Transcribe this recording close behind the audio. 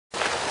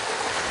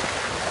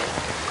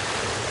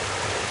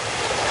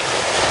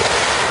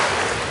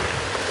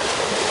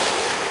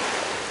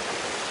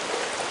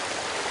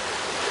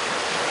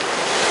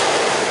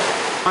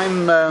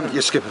I'm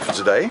your skipper for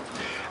today,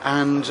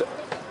 and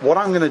what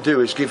I'm going to do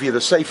is give you the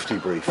safety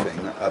briefing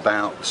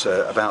about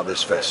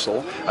this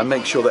vessel and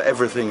make sure that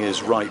everything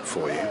is right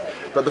for you.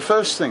 But the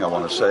first thing I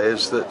want to say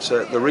is that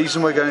the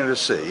reason we're going to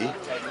sea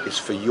is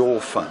for your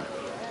fun.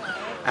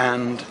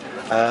 And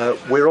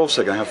we're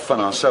also going to have fun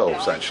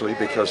ourselves, actually,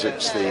 because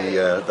it's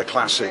the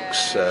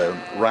Classics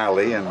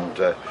rally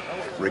and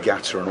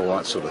regatta and all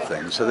that sort of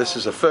thing. So this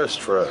is a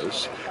first for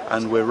us,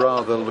 and we're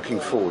rather looking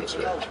forward to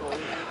it.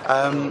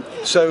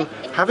 So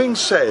having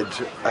said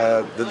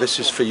that this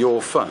is for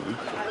your fun,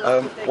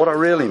 what I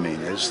really mean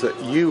is that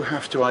you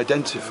have to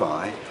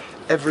identify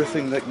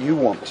everything that you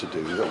want to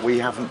do that we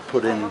haven't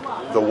put in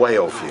the way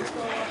of you.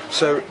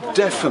 So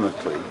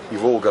definitely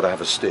you've all got to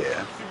have a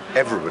steer.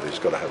 Everybody's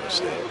got to have a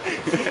steer.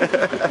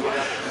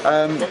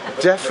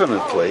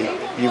 Definitely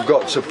you've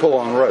got to pull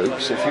on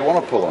ropes if you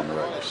want to pull on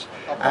ropes.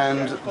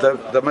 And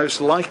the most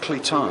likely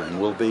time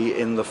will be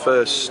in the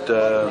first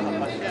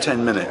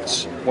 10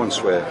 minutes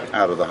once we're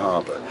out of the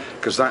harbour,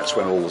 because that's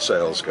when all the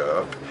sails go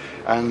up.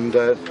 And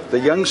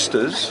the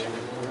youngsters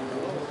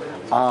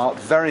are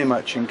very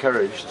much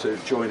encouraged to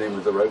join in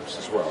with the ropes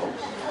as well.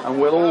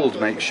 And we'll all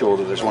make sure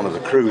that there's one of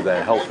the crew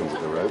there helping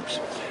with the ropes.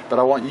 But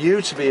I want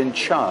you to be in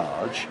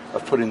charge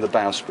of putting the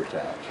bowsprit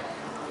out.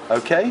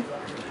 Okay?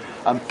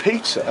 And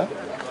Peter,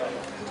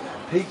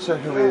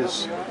 who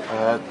is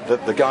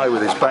the guy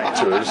with his back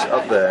to us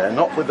up there,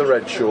 not with the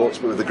red shorts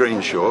but with the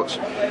green shorts,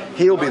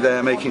 he'll be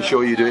there making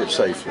sure you do it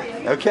safely.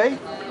 Okay?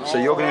 So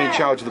you're going to be in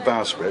charge of the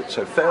bowsprit,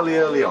 so fairly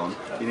early on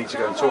you need to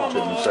go and talk to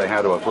him and say,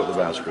 how do I put the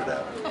bowsprit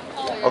out?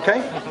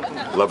 Okay?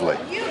 Lovely.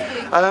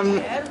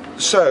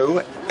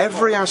 So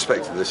every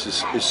aspect of this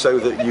is so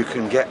that you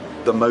can get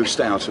the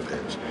most out of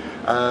it.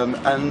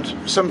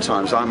 And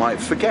sometimes I might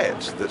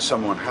forget that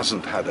someone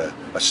hasn't had a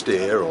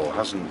steer or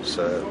hasn't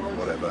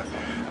whatever,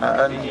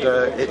 and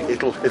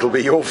it'll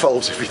be your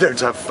fault if you don't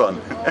have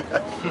fun.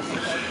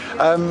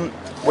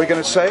 We're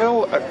going to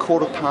sail at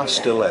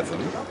 11:15,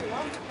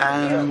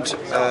 and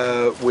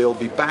we'll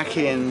be back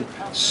in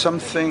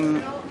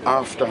something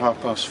after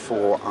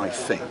 4:30, I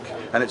think.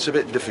 And it's a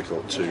bit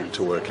difficult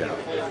to work out.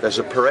 There's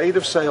a parade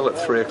of sail at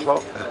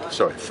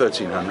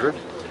 1300.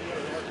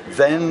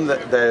 Then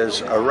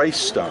there's a race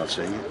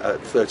starting at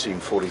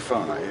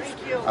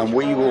 13:45, and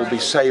we will be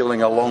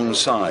sailing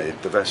alongside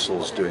the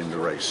vessels doing the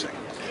racing.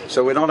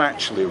 So we're not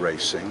actually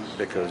racing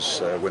because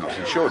we're not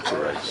insured to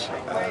race,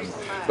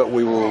 but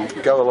we will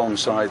go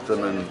alongside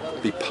them and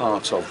be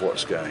part of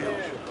what's going on.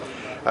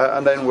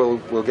 And then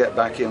we'll get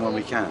back in when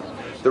we can.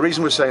 The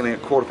reason we're sailing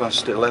at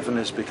 11:15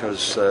 is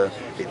because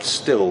it's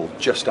still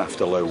just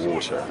after low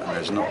water, and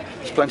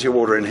there's plenty of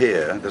water in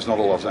here. There's not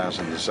a lot out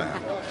in the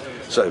sound.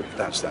 So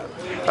that's that.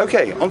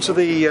 Okay, onto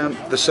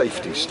the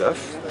safety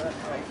stuff.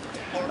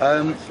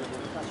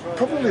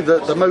 Probably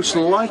the most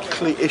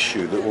likely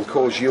issue that will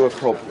cause you a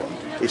problem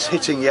is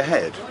hitting your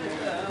head.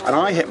 And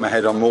I hit my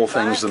head on more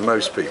things than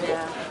most people.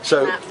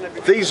 So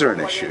these are an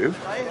issue.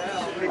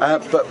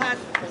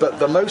 But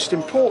the most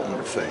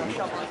important thing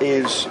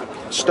is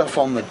stuff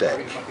on the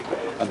deck.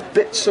 And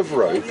bits of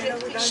rope,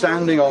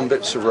 standing on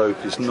bits of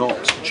rope is not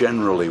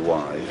generally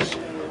wise.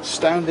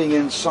 Standing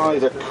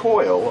inside a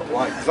coil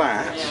like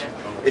that,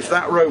 if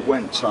that rope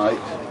went tight,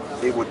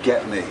 it would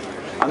get me.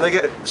 And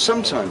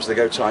sometimes they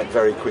go tight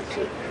very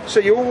quickly. So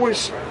you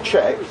always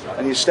check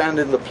and you stand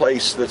in the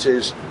place that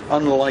is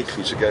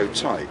unlikely to go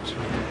tight.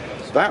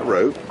 That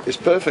rope is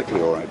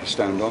perfectly all right to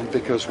stand on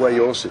because where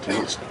you're sitting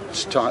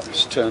it's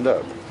turned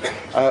up.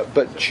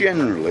 But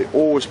generally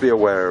always be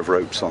aware of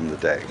ropes on the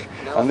deck.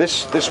 And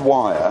this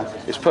wire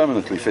is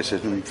permanently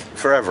fitted, and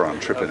forever I'm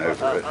tripping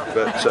over it,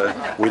 but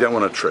we don't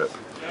want to trip.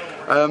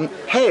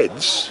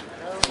 Heads,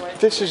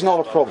 this is not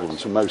a problem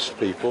to most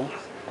people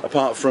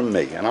apart from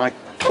me, and I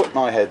put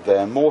my head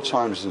there more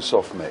times than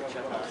soft Mick.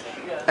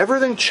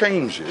 Everything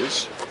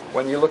changes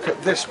when you look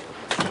at this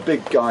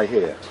big guy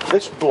here.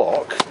 This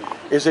block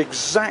is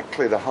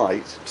exactly the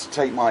height to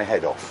take my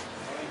head off.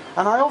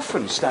 And I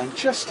often stand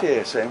just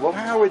here saying, well,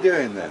 how are we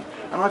doing then?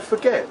 And I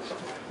forget.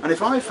 And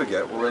if I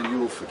forget, well, then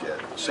you'll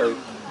forget. So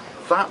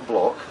that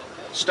block,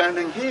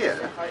 standing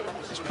here,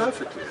 is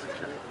perfectly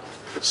okay.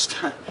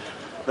 But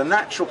the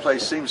natural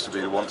place seems to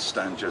be to want to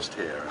stand just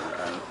here.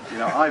 You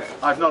know,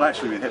 I've not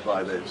actually been hit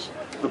by this.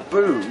 The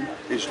boom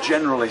is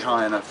generally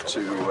high enough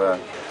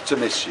to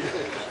miss you.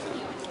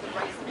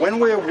 When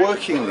we're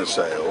working the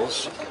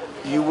sails,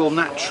 you will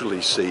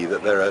naturally see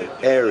that there are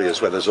areas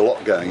where there's a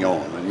lot going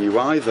on, and you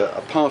either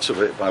are part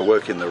of it by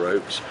working the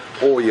ropes,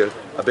 or you're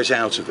a bit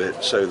out of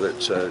it so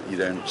that you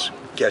don't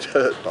get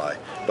hurt by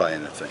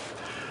anything.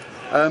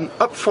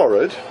 Up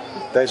forward,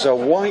 there's a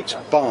white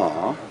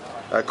bar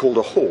called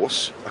a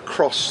horse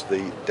across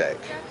the deck,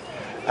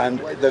 and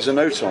there's a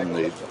note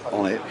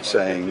on it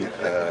saying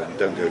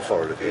don't go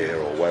forward of here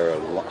or wear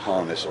a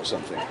harness or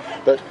something.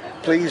 But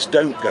please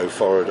don't go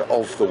forward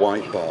of the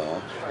white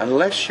bar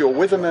unless you're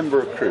with a member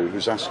of crew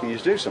who's asking you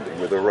to do something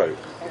with a rope.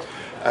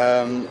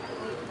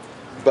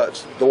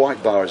 But the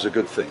white bar is a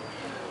good thing.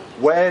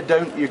 Where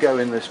don't you go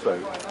in this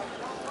boat?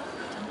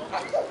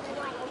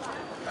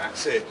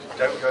 That's it.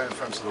 Don't go in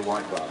front of the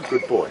white bar.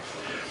 Good boy.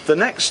 The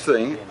next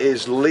thing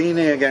is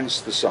leaning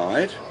against the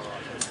side.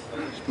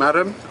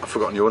 Madam, I've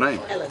forgotten your name.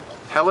 Helen.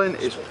 Helen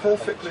is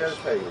perfectly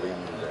okay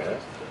leaning there.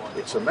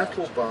 It's a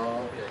metal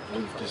bar.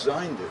 We've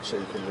designed it so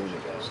you can lean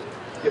against it.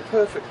 You're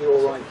perfectly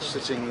all right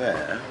sitting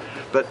there,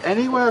 but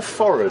anywhere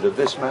forward of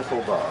this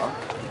metal bar,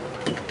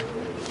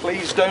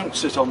 please don't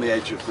sit on the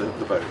edge of the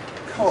boat,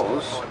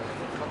 because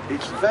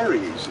it's very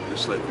easy to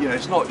slip. You know,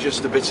 it's not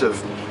just a bit of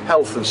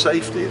health and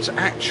safety, it's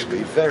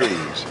actually very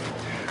easy.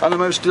 And the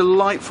most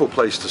delightful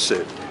place to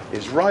sit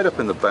is right up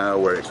in the bow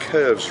where it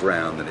curves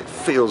round and it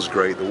feels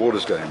great, the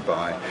water's going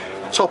by,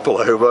 topple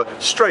over,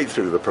 straight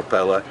through the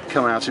propeller,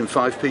 come out in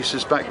 5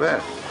 pieces back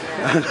there.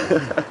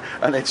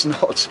 And it's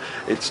not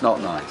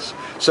nice.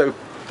 So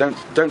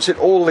don't sit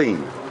or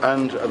lean.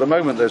 And at the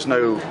moment there's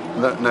no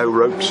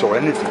ropes or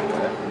anything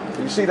there.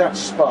 You see that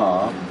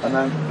spar and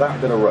then that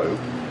bit of rope,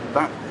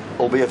 that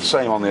will be the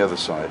same on the other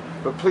side.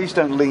 But please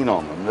don't lean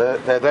on them.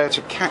 They're there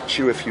to catch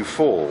you if you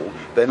fall.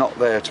 They're not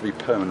there to be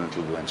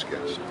permanently leant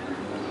against.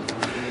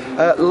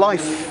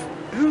 Life.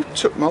 Who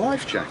took my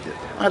life jacket?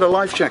 I had a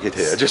life jacket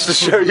here just to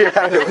show you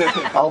how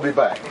I'll be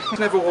back.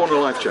 Never worn a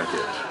life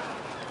jacket.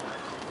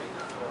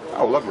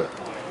 Oh, lovely.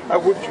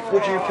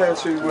 Would you care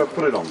to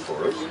put it on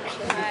for us?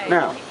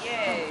 Now,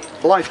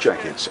 life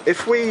jackets.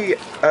 If we,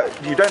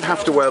 you don't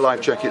have to wear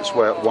life jackets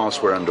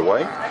whilst we're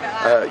underway.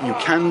 You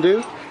can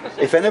do.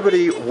 If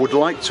anybody would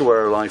like to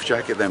wear a life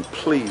jacket, then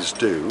please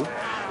do.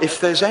 If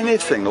there's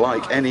anything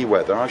like any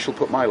weather, I shall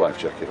put my life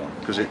jacket on,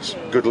 because it's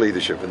good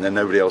leadership and then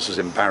nobody else is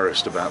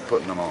embarrassed about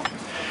putting them on.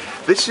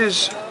 This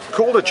is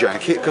called a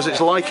jacket because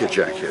it's like a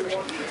jacket.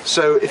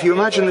 So if you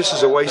imagine this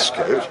as a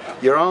waistcoat,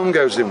 your arm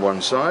goes in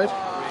one side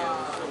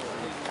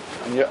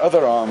and your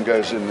other arm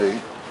goes in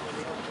the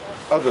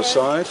other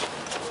side,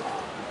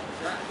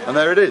 and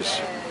there it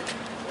is.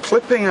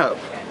 Clipping up.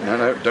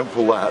 No, don't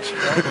pull that.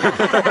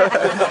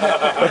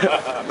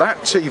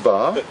 That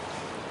T-bar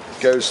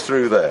goes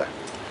through there.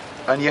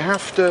 And you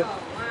have to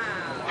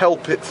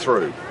help it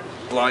through,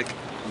 like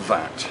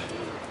that.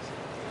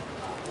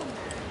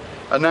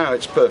 And now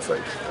it's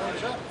perfect.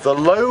 The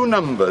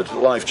low-numbered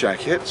life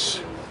jackets,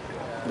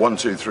 1,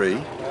 2,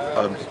 3,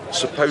 are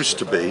supposed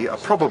to be, are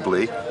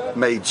probably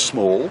made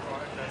small.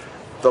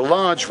 The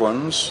large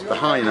ones, the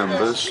high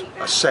numbers,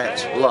 are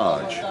set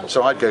large.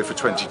 So I'd go for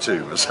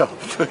 22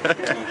 myself.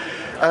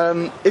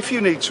 If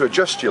you need to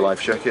adjust your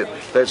life jacket,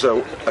 there's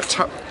a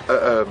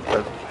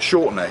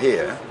shortener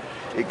here.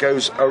 It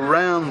goes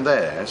around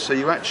there, so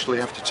you actually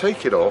have to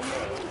take it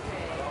off.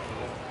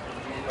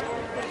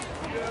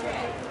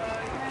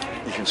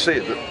 You can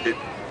see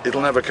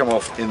it'll never come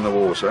off in the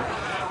water.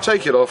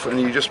 Take it off and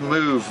you just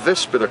move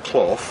this bit of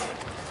cloth,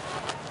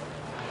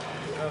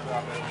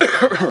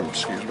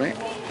 excuse me,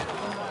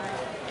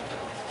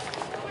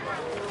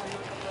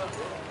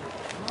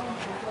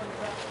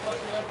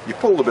 you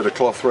pull the bit of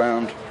cloth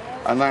round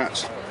and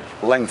that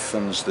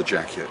lengthens the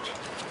jacket,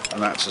 and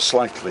that's a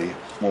slightly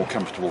more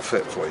comfortable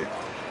fit for you.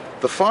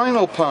 The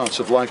final part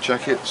of life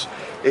jackets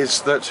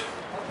is that,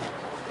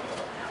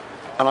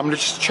 and I'm going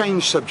to just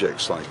change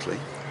subject slightly,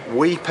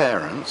 we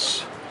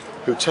parents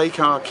who take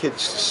our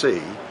kids to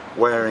sea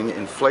wearing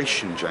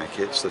inflation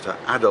jackets that are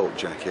adult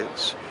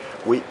jackets,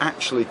 we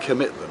actually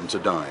commit them to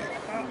dying.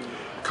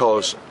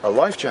 Because a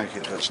life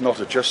jacket that's not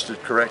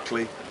adjusted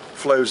correctly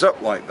flows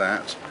up like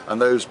that,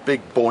 and those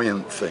big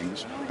buoyant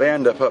things, they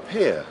end up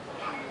here.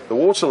 The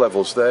water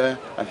level's there,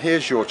 and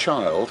here's your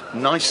child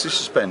nicely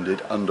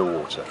suspended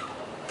underwater.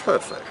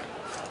 Perfect,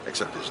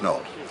 except it's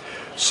not.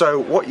 So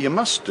what you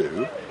must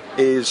do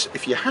is,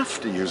 if you have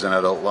to use an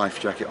adult life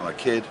jacket on a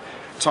kid,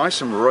 tie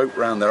some rope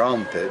round their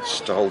armpits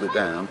to hold it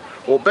down,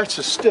 or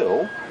better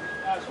still,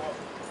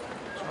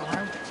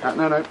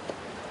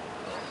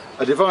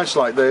 a device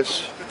like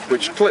this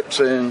which clips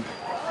in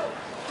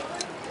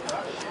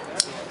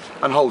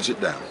and holds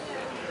it down.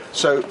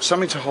 So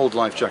something to hold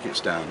life jackets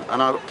down.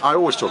 And I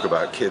always talk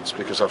about kids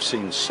because I've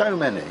seen so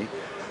many,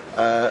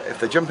 if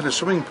they jump in a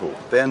swimming pool,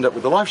 they end up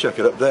with the life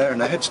jacket up there and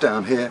their head's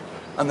down here,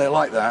 and they're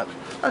like that.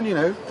 And you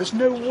know, there's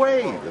no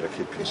way that a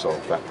kid can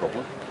solve that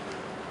problem.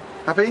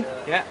 Happy?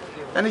 Yeah.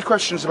 Any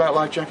questions about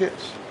life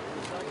jackets?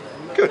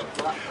 Good.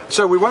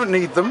 So we won't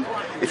need them.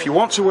 If you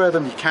want to wear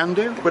them, you can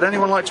do. Would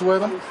anyone like to wear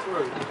them?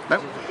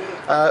 No?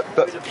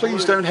 But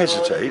please don't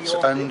hesitate,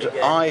 and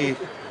I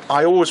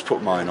always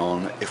put mine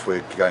on if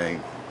we're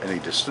going any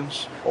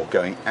distance or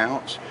going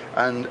out,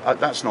 and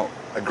that's not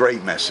a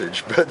great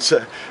message, but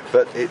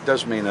it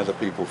does mean other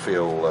people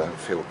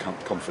feel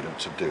confident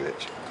to do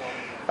it.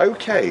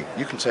 Okay,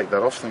 you can take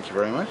that off, thank you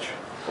very much.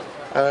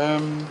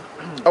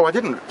 Oh, I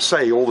didn't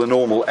say all the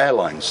normal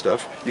airline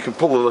stuff. You can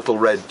pull the little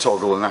red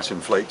toggle and that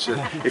inflates it.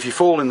 If you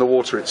fall in the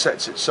water, it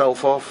sets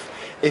itself off.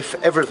 If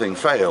everything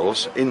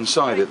fails,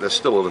 inside it there's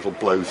still a little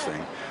blow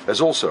thing.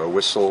 There's also a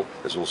whistle,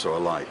 there's also a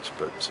light,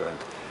 but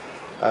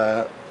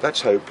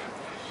let's hope.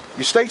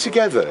 You stay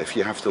together if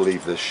you have to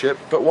leave this ship,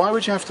 but why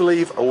would you have to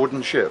leave a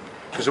wooden ship?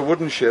 Because a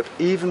wooden ship,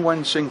 even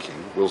when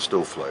sinking, will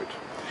still float.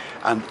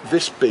 And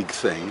this big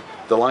thing,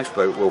 the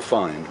lifeboat will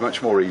find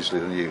much more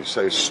easily than you.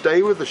 So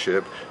stay with the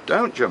ship,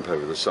 don't jump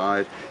over the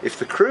side. If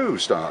the crew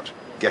start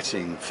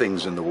getting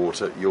things in the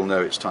water, you'll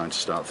know it's time to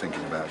start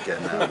thinking about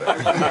getting out of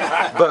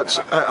there.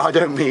 But I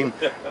don't mean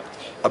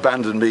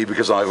abandon me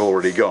because I've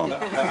already gone.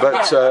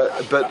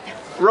 But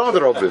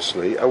rather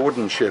obviously, a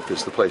wooden ship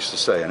is the place to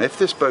stay. And if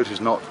this boat is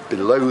not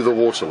below the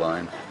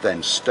waterline,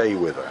 then stay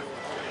with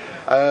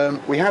her.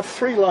 We have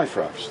 3 life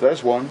rafts.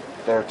 There's one.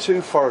 There are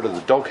 2 forward of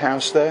the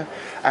doghouse there,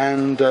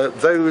 and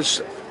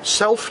those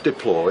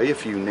self-deploy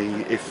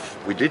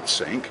if we did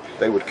sink.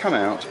 They would come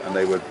out and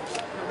they would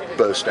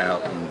burst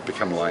out and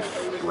become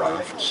life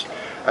rafts,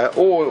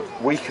 or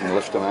we can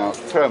lift them out,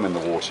 throw them in the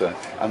water,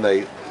 and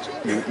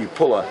you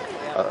pull a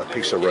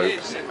piece of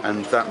rope,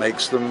 and that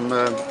makes them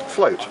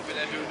float.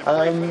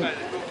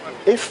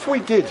 If we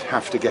did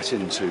have to get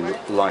into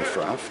life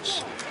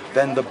rafts,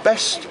 then the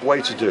best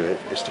way to do it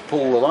is to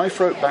pull the life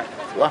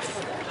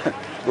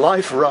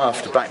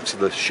raft back to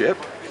the ship,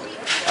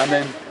 and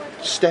then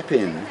step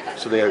in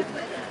to the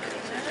opening.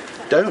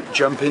 Don't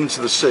jump into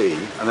the sea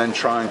and then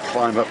try and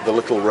climb up the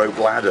little rope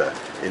ladder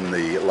in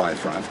the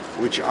life raft,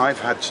 which I've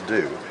had to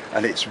do,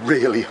 and it's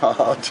really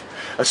hard,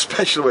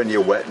 especially when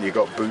you're wet and you've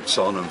got boots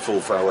on and full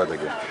foul weather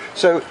gear.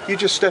 So you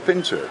just step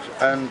into it,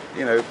 and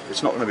you know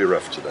it's not going to be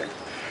rough today.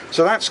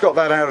 So that's got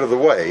that out of the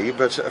way,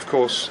 but of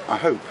course I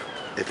hope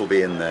it'll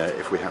be in there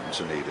if we happen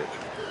to need it.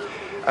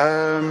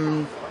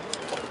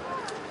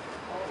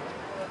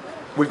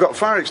 We've got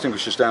fire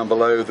extinguishers down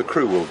below. The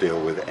crew will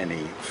deal with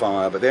any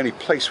fire, but the only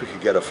place we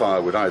could get a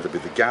fire would either be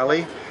the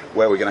galley,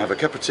 where we're going to have a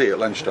cup of tea at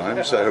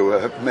lunchtime,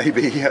 so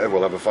maybe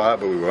we'll have a fire,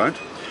 but we won't.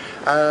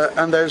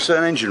 And there's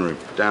an engine room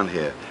down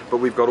here, but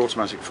we've got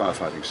automatic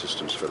firefighting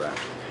systems for that.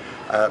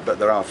 But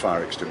there are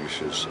fire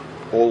extinguishers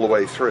all the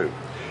way through.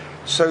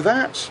 So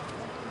that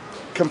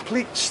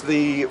completes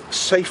the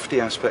safety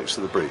aspects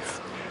of the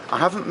brief. I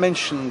haven't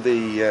mentioned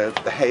the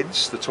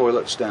heads, the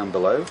toilets down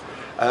below,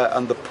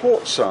 and the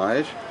port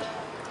side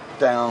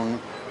down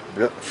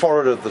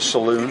forward of the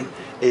saloon.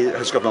 It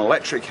has got an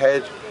electric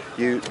head.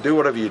 You do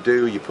whatever you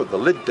do, you put the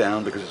lid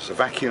down because it's a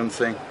vacuum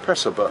thing,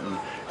 press a button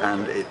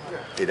and it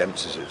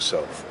empties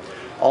itself.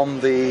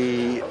 On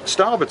the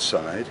starboard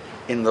side,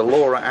 in the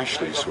Laura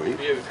Ashley suite,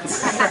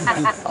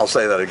 I'll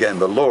say that again,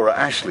 the Laura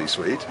Ashley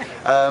suite,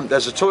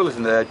 there's a toilet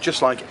in there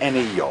just like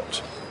any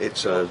yacht.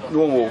 It's a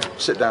normal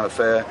sit-down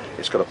affair,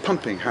 it's got a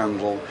pumping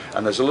handle,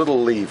 and there's a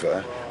little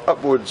lever.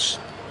 Upwards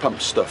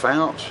pumps stuff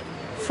out,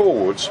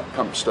 forwards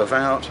pump stuff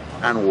out,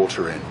 and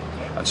water in.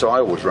 And so I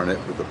always run it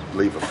with the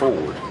lever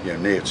forward,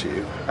 near to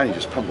you, and you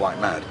just pump like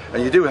mad.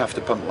 And you do have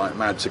to pump like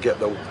mad to get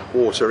the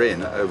water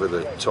in over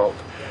the top.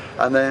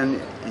 And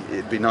then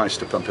it'd be nice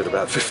to pump it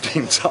about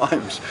 15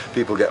 times.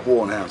 People get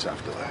worn out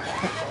after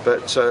that.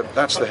 But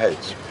that's the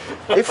heads.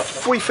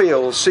 If we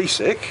feel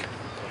seasick,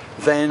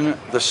 then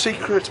the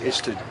secret is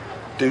to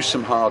do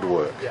some hard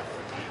work.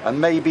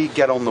 And maybe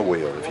get on the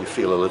wheel if you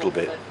feel a little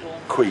bit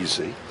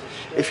queasy.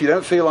 If you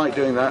don't feel like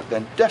doing that,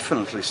 then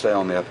definitely stay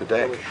on the upper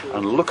deck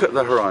and look at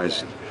the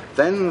horizon.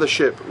 Then the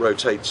ship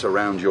rotates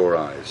around your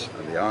eyes,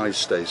 and the eyes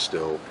stay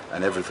still,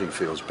 and everything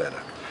feels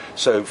better.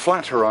 So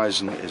flat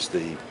horizon is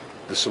the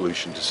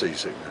solution to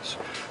seasickness,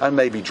 and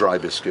maybe dry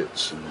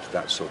biscuits and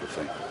that sort of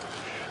thing.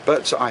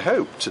 But I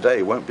hope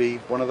today won't be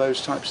one of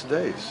those types of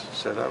days,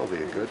 so that'll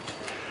be a good.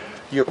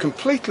 You're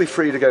completely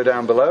free to go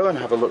down below and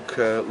have a look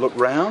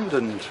round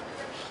and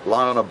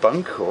lie on a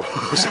bunk or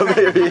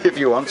something if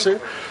you want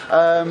to,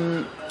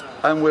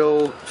 and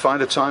we'll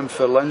find a time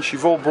for lunch.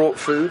 You've all brought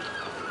food,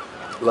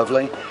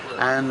 lovely,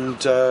 and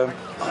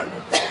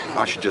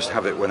I should just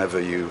have it whenever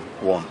you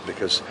want,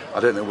 because I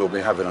don't think we'll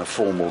be having a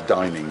formal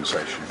dining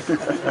session.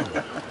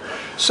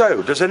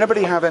 So, does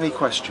anybody have any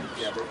questions?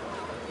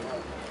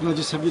 Can I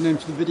just have your name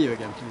for the video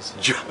again, please?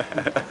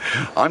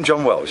 I'm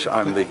John Welsh.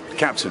 I'm the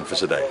captain for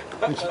today.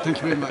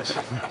 Thank you very much.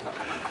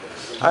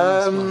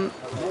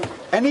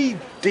 Any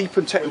deep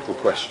and technical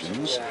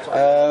questions?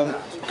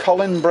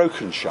 Colin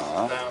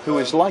Brokenshire, who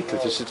is likely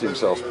to sit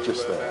himself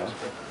just there.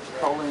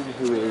 Colin,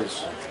 who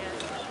is...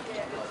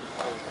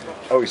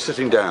 Oh, he's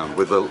sitting down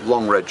with the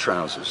long red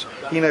trousers.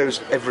 He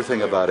knows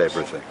everything about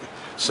everything.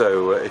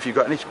 So if you've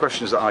got any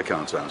questions that I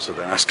can't answer,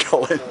 then ask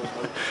Colin.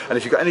 And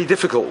if you've got any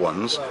difficult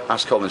ones,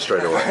 ask Colin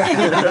straight away.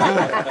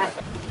 Yeah.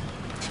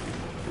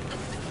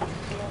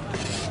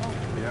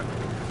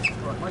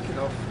 Right, mic it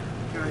off.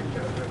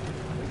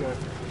 Go.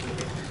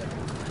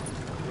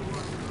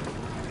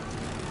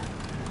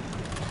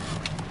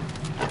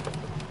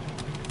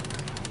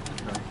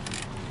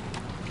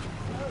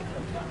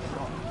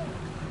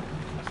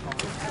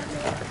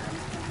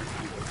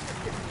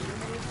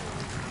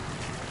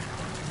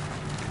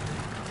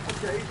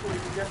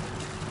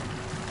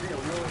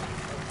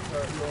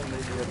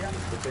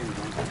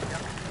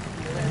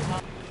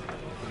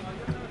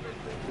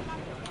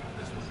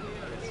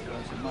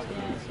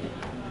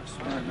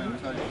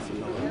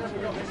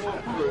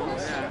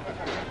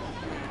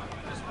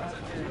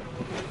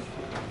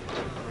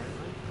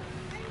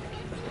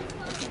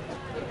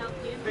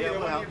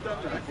 out. you've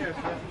done that, yes,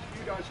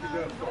 you guys can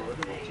go forward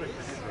and we'll take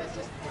the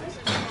headrope.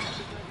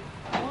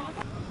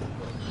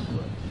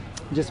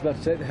 I'm just about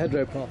to take the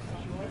headrope off.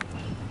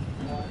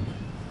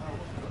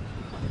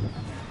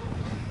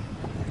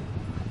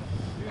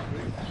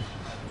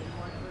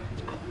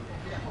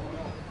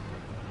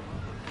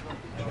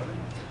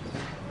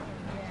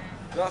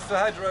 That's the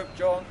headrope,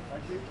 John.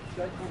 Thank you.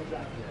 Take one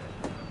down here.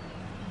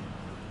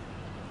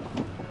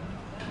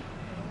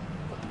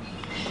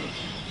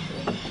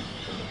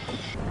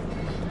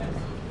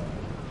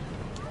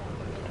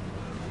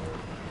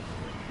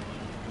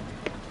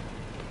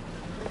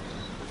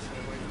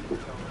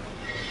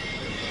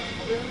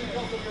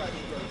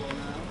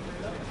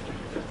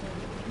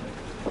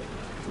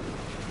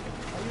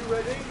 Are you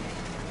ready?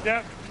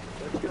 Yeah.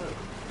 Let's go.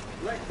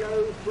 Let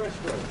go,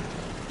 breaststroke.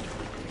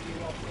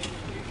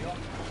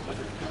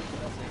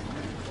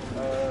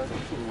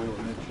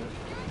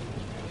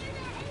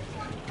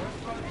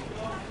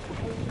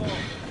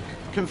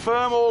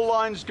 Confirm all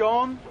lines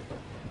gone.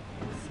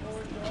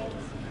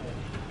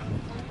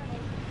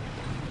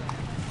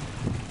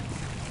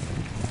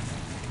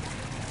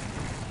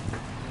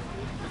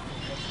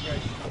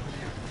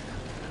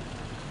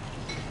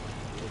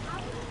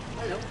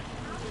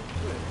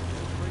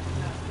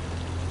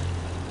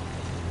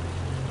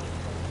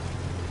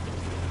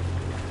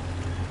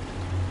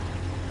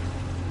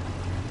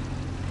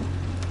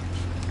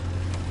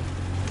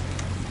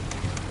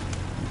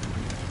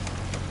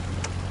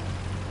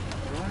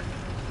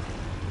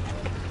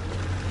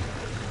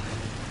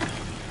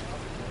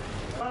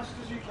 Fast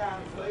as you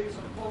can, please,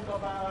 and pull the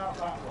van out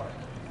that way.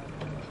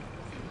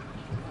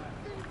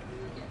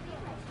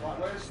 Right,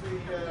 where's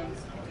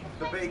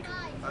the big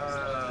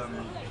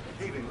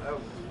heaving,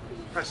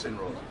 pressing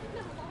rod?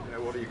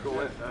 What do you call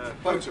it?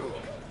 Boat hook.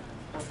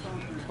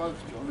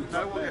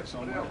 No, we'll get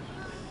somebody else.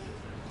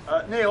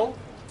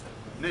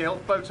 Neil,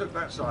 boat hook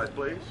that side,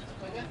 please.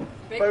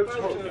 Boat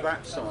hook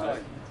that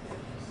side.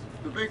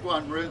 The big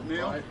one,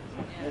 Neil. Right.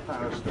 More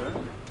power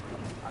stern.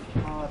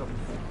 And hard up.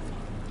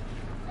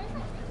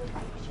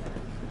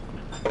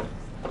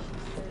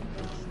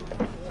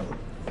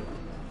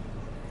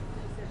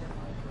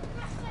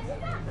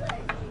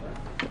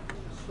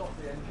 Stop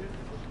the engine.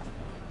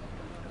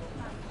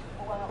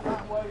 Pull out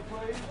that way,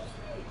 please.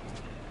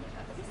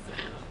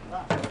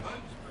 That way.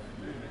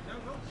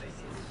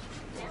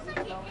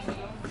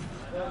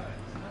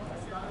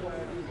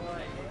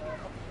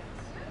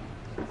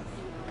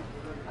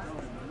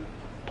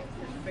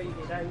 Feed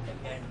it out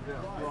again.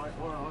 Right,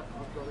 all right,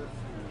 I've got it.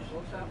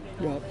 What's happening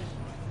Yeah. on this?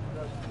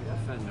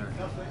 Fender.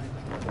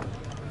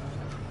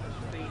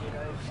 Feed it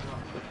out.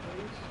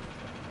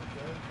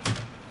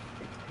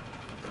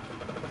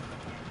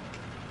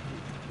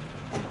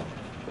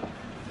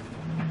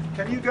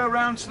 Can you go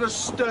round to the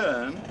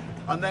stern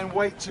and then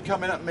wait to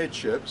come in at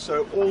midship?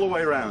 So all the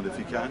way round if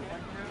you can.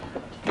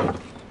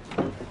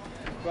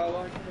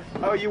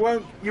 Oh, you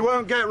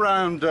won't get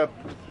round,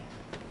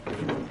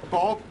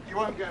 Bob. You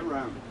won't get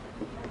round.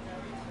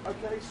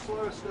 Okay,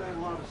 slower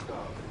stern, louder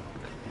start.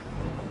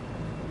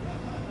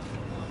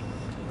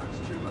 That's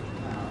too much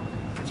power.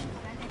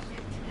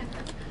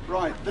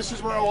 Right, this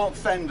is where I want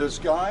fenders,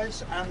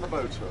 guys, and the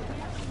boat hook.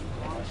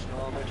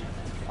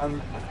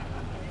 And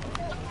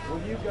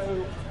will you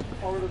go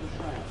forward of the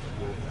track?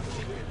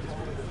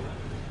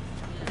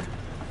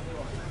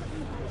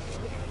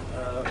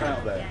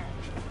 About there.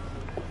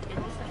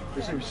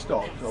 This is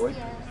stopped, are we?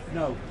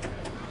 No.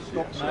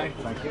 Stop now.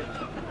 Thank you.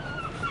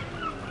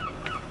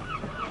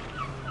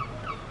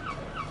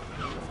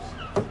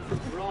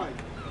 Right.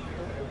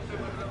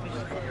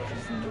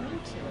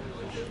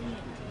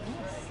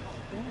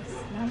 Yes,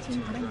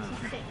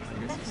 1926.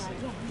 That's right,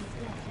 yeah.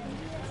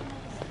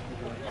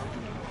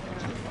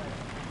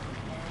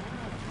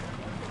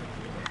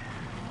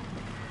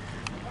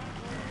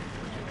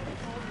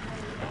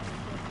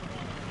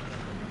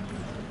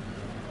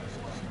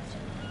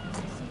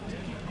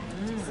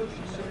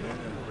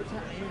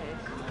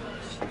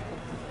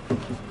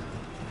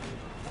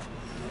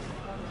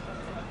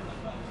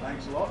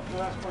 Thanks a lot. No,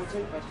 that's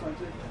plenty. That's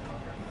plenty.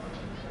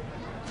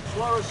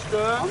 Slower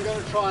stern. I'm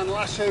going to try and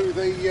lasso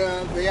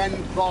the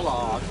end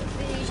bollard.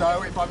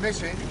 So if I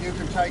miss it, you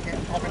can take it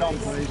and pop it on,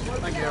 please.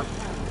 Thank you.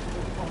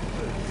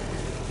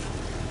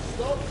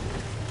 Stop.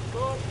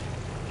 Stop.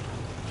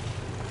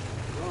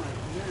 Right,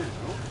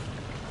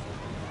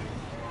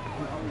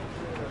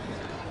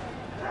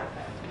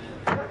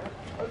 now.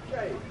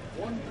 Okay,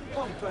 one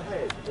pump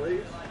ahead,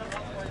 please.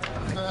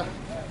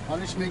 I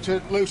just need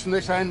to loosen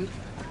this end.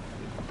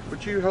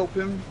 Would you help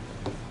him?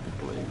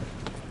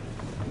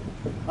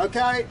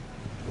 Okay.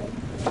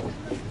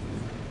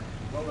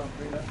 Well done,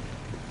 Peter.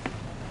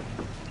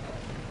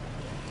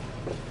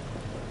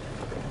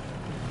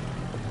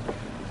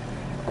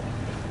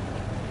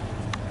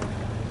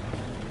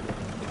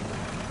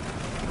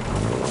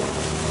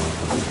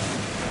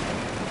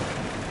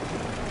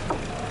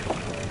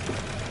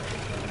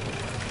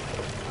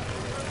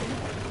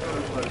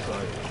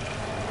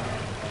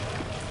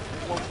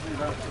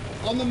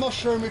 On the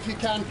mushroom if you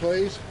can,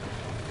 please.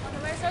 On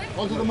the west sorry?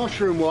 Onto the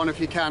mushroom one if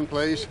you can,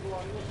 please.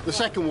 The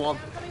second one.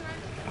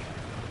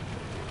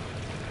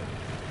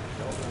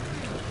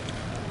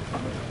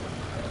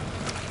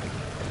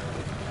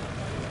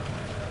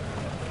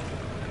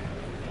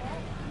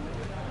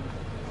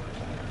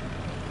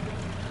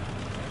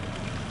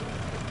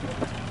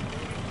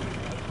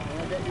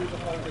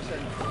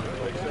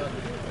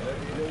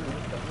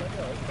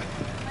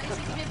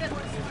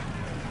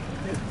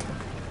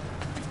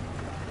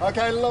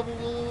 Okay,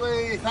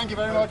 lovely. Thank you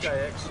very much.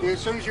 Okay, excellent. As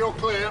soon as you're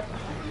clear.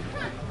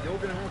 You're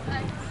going to have to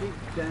keep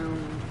down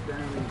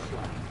and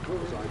slack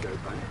as I go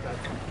back.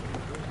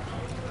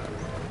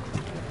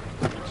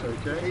 It's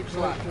okay. Keep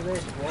slack.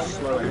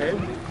 Slow ahead.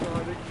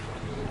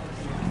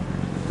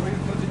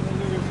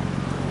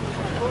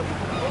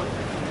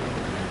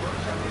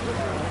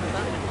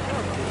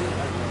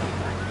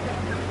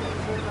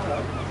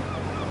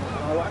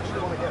 I actually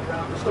want to get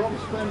round the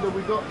Strongest fender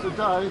we got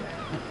today.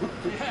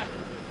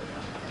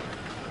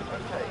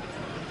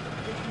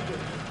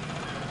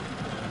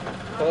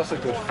 Well, that's a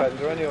good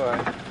fender anyway.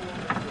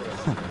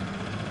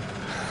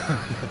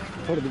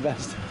 Probably the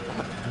best.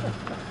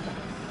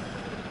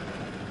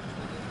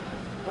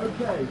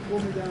 Okay, pull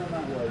me down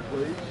that way,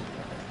 please.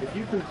 If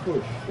you can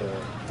push,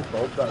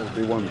 Bob, that would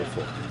be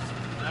wonderful.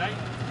 Hey,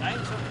 ain't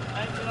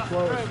enough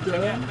Slow room us to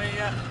get down. me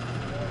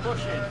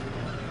pushing.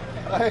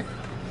 Hey.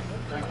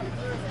 Get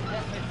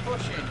me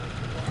pushing.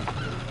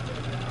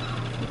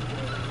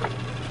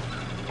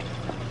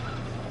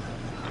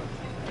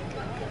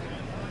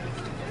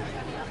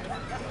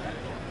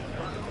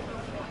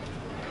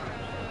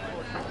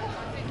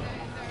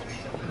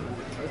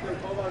 Okay,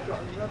 Bob, I've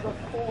got another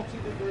 40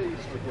 degrees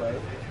to go.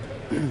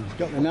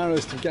 Got the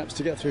narrowest of gaps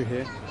to get through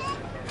here.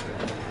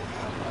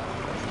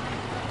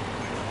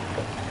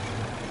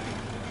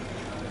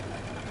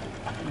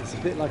 It's a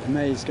bit like a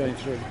maze going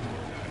through.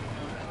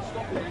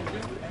 Stop the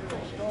engine.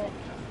 Start.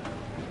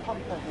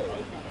 Pump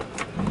ahead.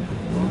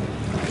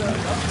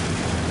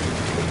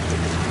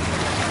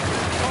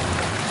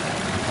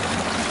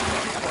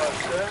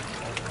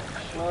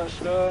 Slow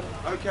stern.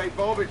 Okay,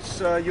 Bob, it's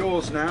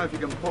yours now if you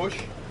can push.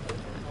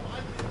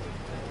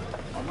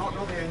 I've not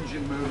got the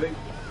engine moving.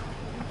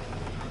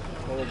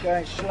 Well, we're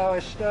going slow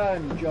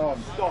astern,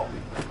 John. Stop.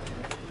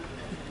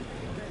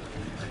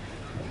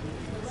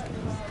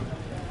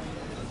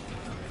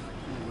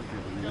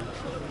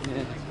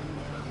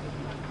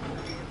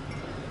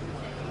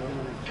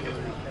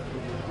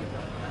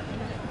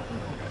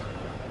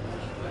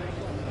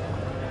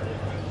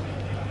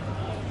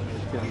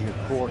 Getting a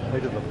quart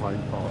head of the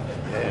plane part.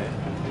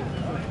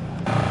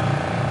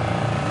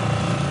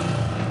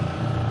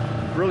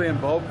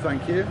 Brilliant, Bob,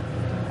 thank you.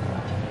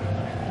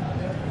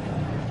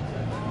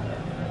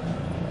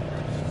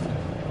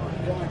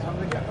 Right, I'm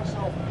going to get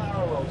myself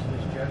parallel to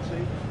this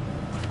jetty.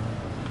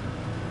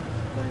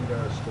 Then go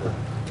still.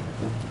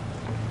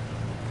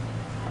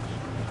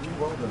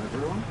 Well done,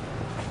 everyone.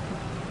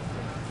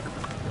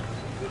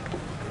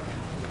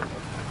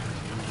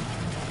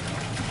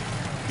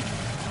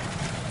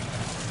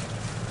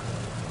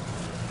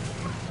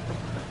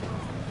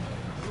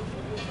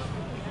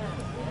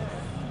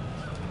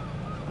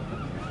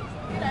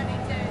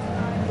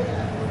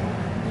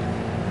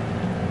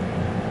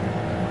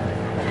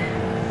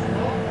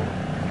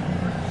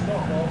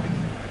 Stop, Bob.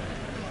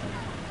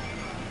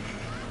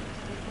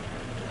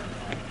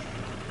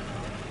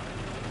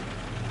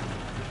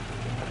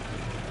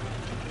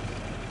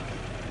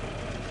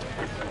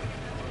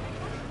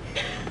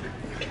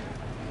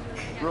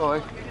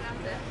 Roy,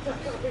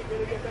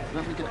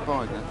 let me get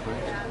by that,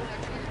 please.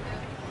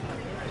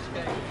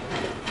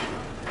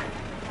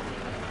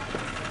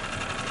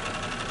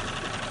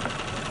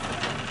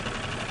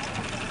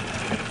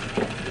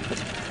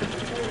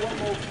 One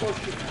more push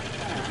if you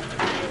can.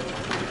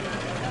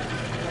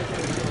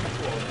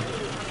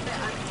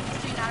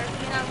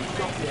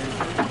 Stop the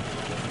engine.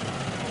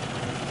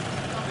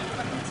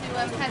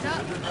 Head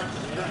up.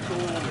 That's all.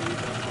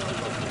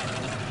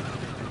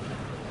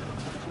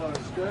 Slow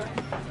stern.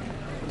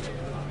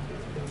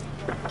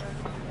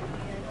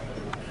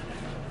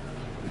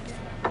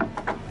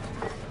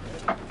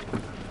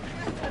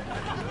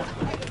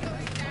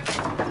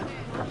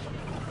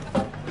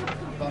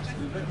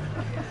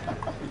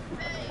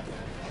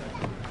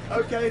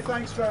 Okay,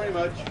 thanks very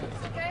much.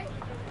 Okay.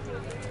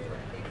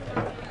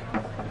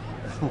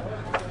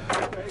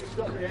 Okay,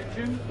 stop the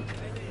engine.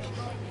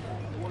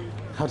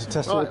 How to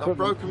test your Right, I've equipment.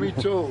 broken me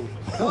tool.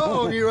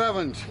 Oh, you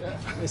haven't.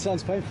 It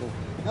sounds painful.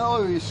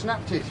 No, you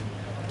snapped it.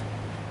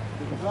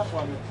 That's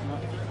why it's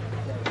not.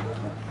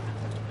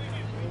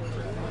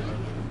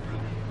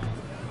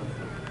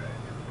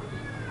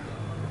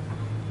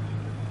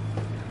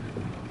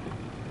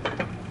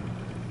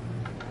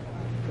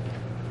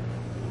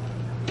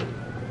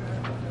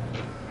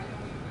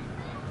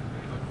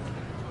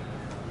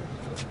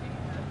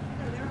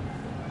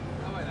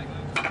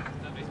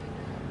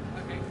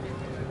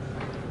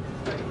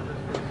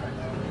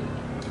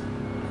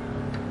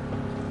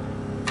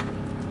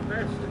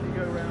 Best if you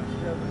go round to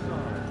the other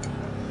side.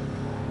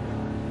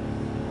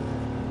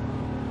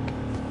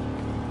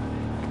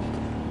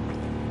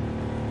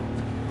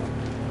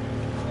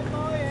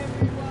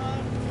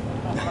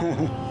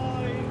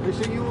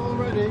 Missing you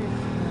already.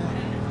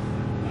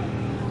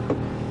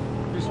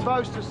 You're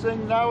supposed to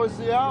sing Now Is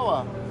the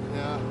Hour.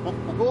 Yeah.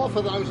 More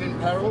for those in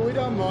peril, we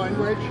don't mind,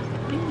 Reg.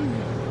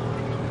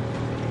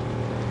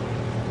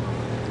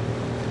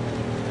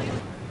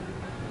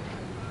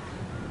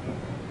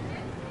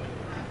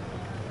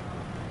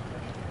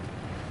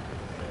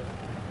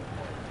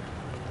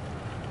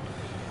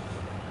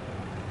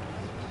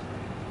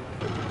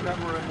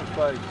 Camera in the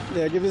face.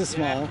 Yeah, give us a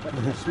smile.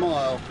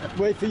 Smile.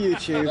 Wait for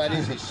YouTube. That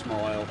is his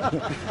smile.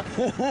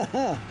 You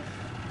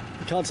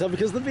can't tell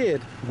because of the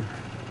beard.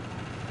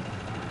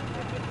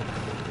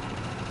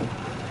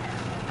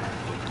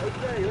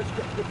 Okay, let's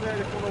get prepared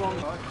to come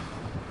along, guys.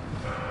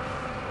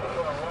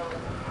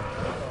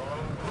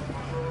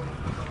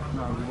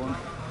 No, we won't.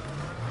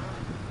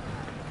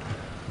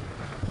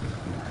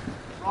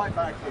 Right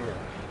back here.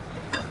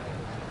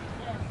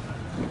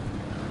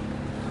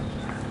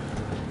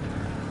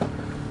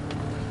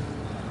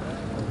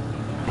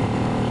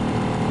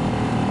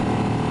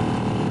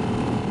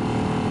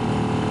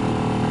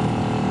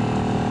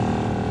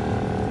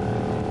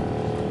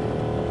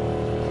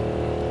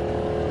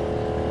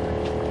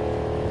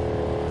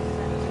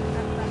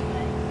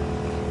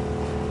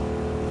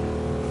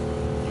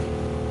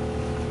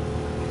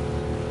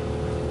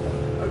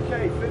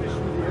 Okay, finished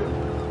with you.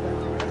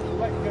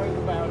 Let go of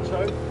the bow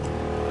toe.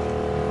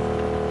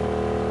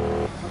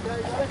 Okay,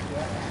 ready?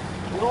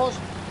 Yours.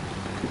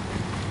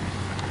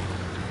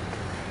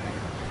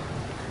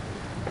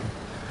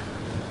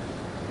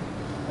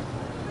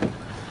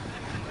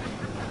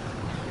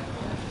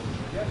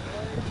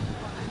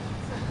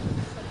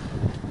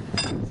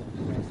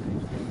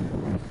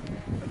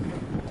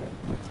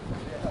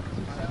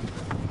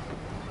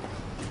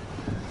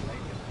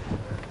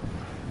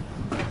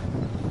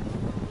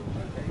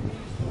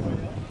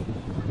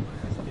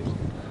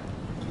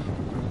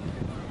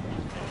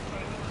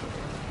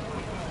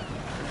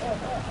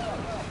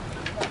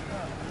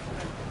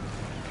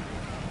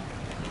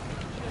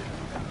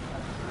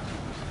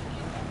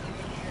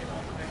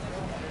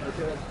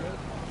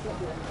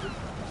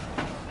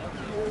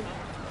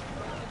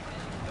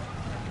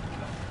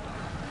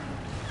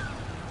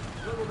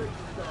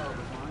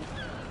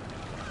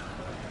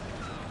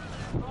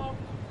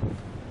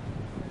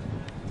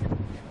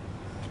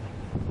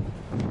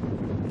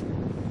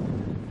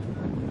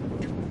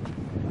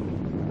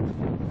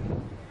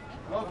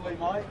 Lovely,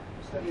 Mike.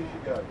 Steady as you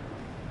go.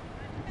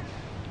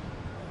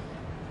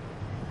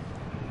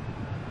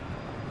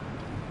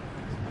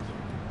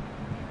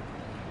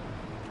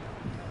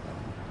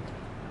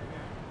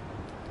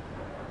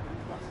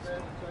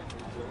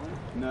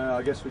 No,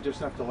 I guess we just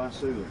have to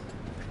lasso them.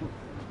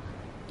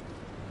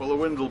 Well, the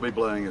wind will be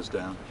blowing us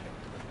down.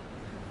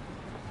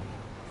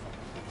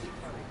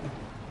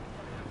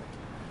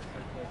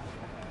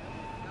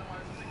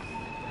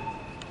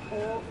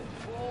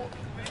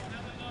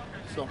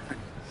 Sorry.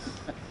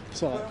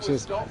 Sorry,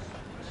 cheers. Stop.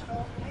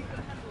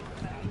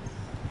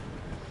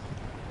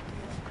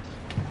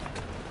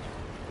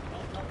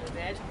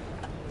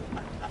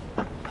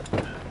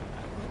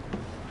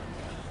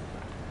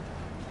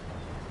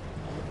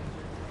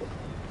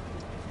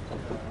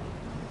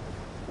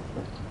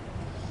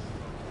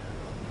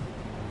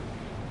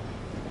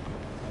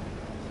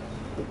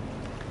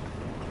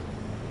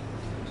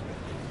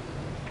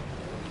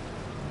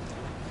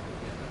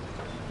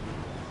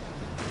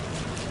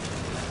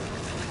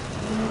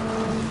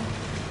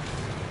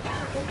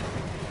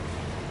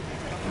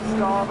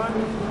 Starboard.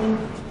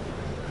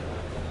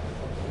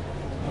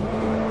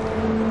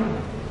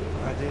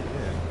 I did,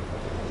 yeah.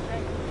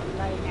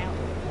 Laying out.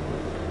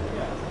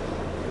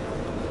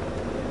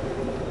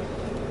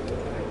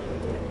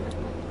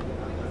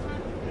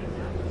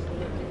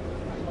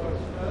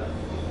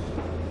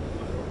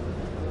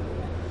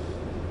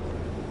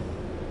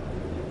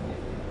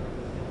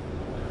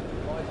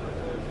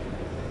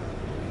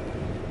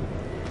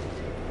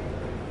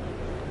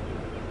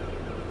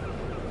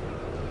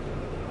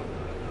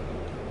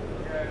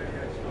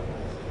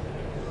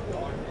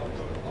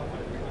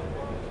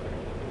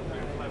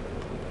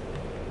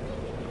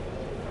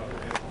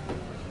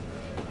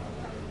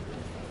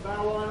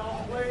 Bow line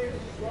on, please.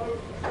 Slow.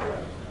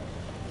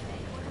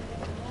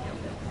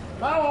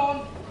 Bow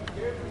on.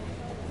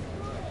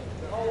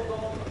 Hold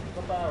on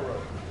the bow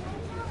rope.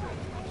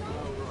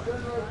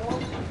 Turn rope on.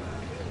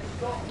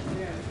 Stop at the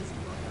end.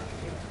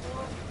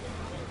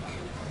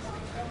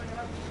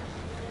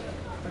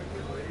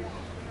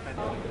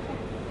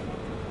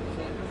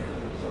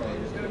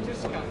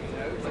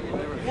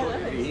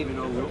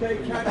 Okay,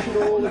 catch it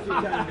all if you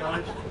can,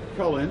 guys.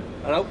 Colin,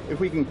 Hello? if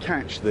we can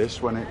catch this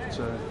when it...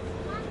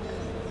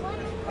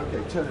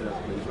 Okay, turn it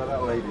up, please, where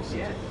that lady's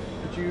sitting.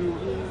 Could you...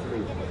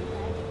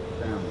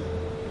 Down.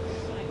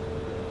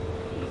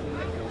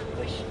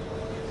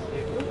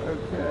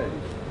 Okay.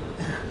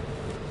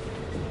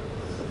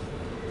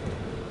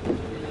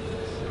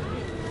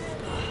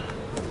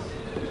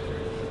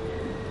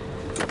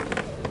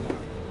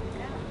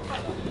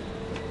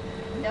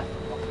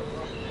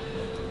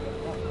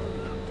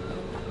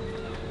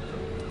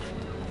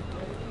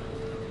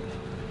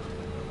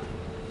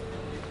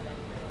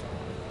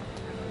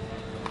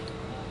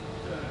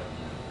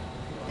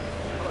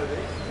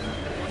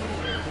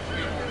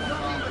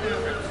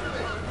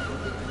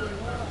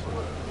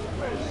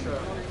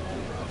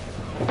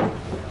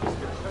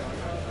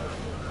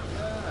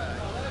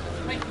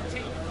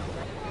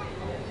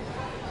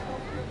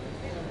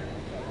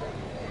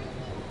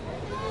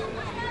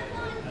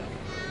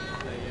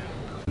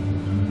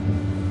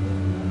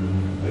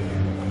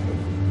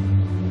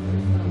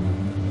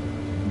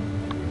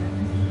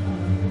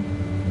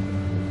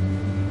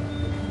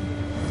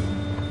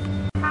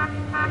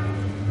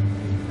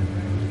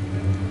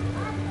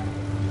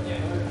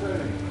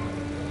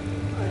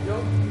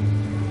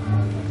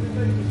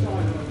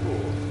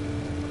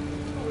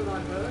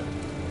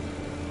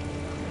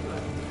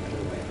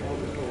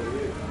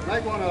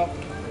 Make one up.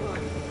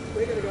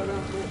 We're going to go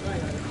round to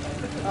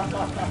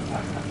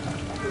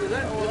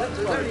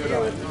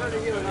There's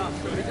only you and us,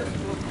 so we just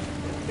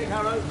pick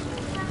our oats.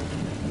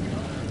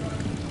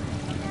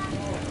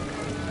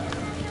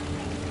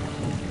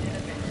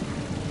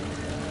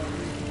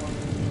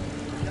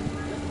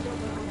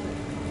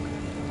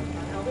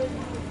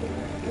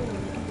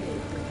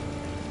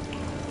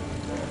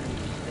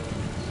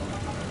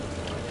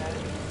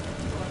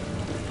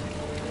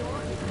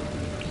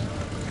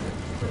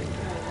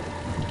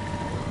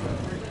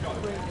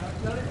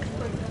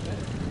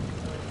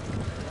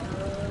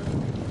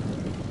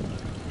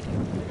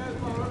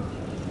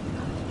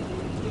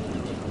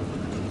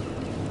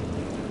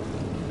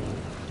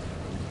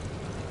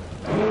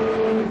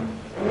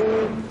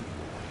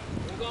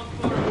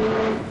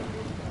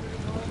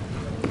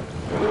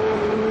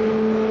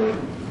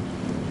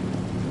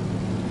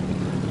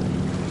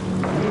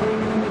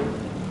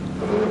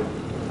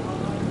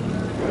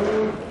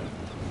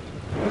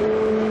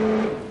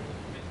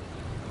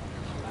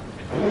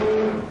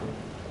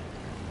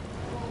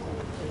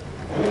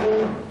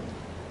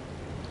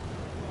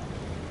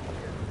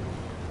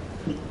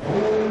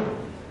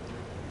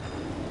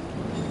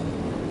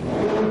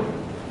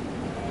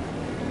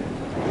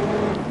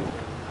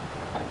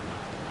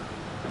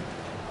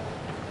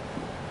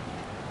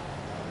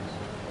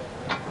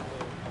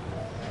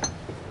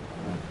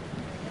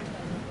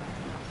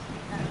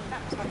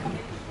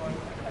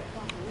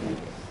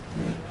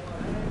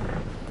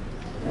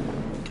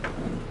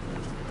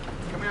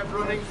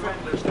 Running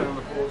fenders down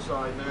the port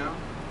side now.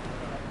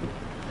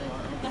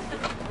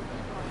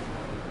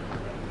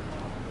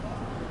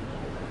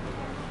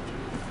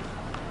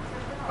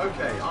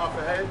 Okay, half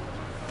ahead.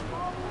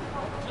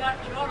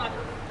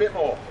 Bit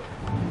more.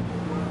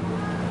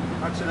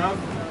 That's enough.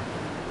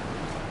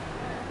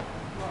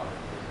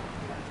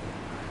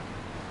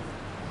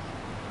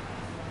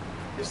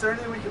 Is there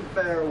anything we can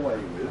bear away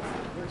with?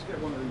 Let's get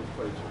one of these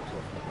photos off.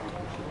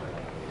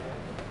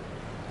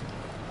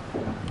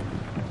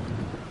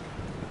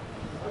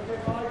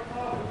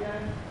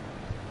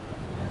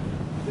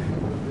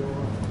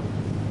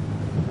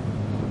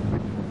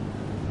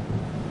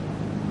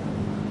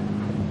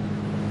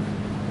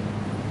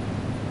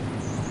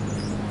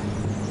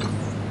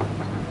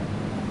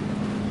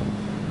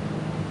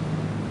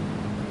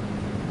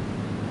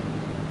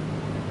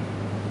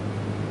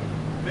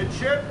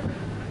 Midship.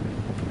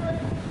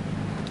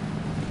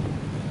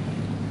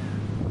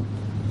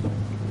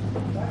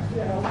 Thanks for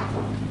your help.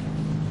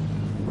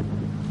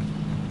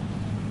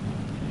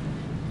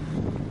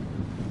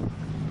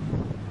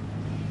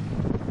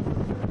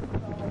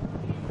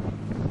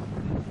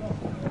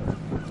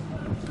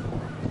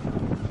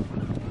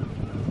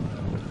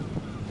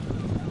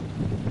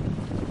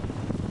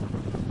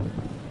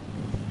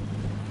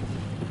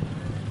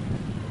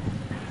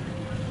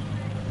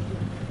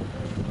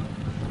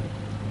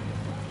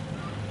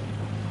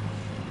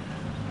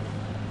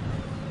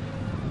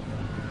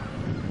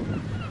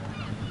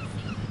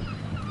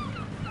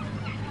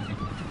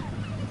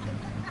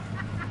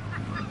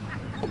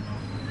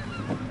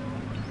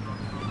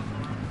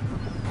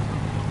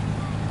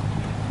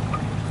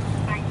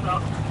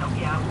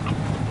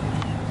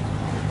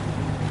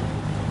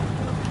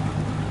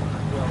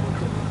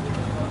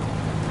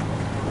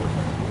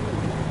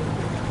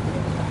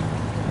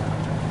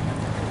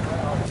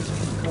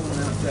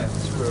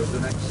 Depths for the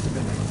next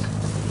minute.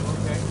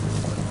 Okay.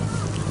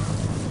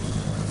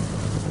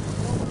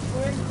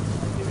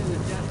 Give me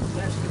the depth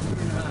less than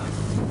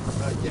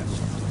 3.5. Yes.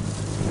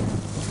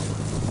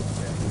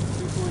 Okay.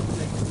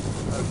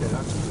 2.6. Okay,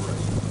 that's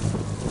great.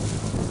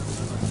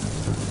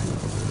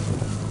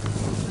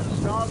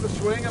 Start the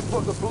swing and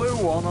put the blue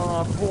one on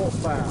our port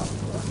bow.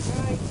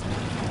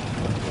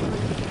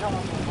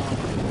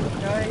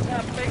 Okay,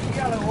 that big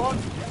yellow one.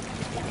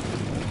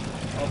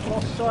 I've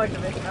lost sight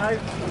of it now.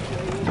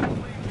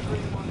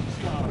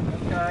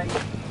 Okay,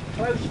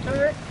 close to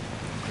it.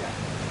 Yeah.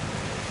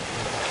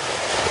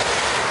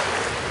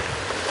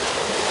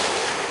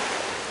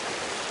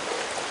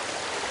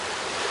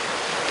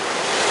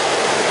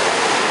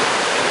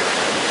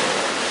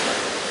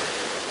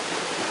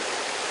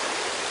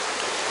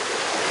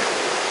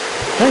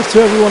 Thanks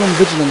to everyone on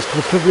Vigilance for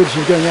the privilege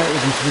of going out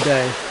with them for the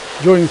day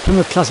during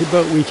Plymouth Classic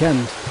Boat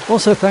Weekend.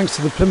 Also thanks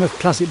to the Plymouth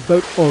Classic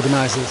Boat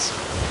organisers.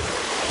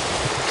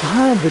 To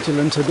hire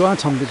Vigilance or go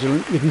out on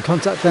Vigilance, you can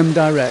contact them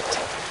direct.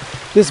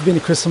 This has been a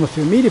Chris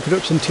Summerfield Media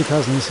Production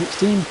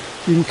 2016.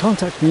 You can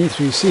contact me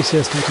through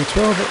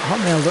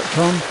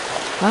ccs2012@hotmail.com,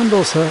 and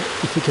also,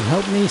 if you can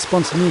help me,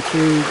 sponsor me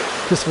through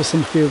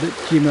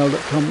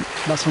christophersummerfield@gmail.com.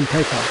 That's on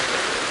PayPal.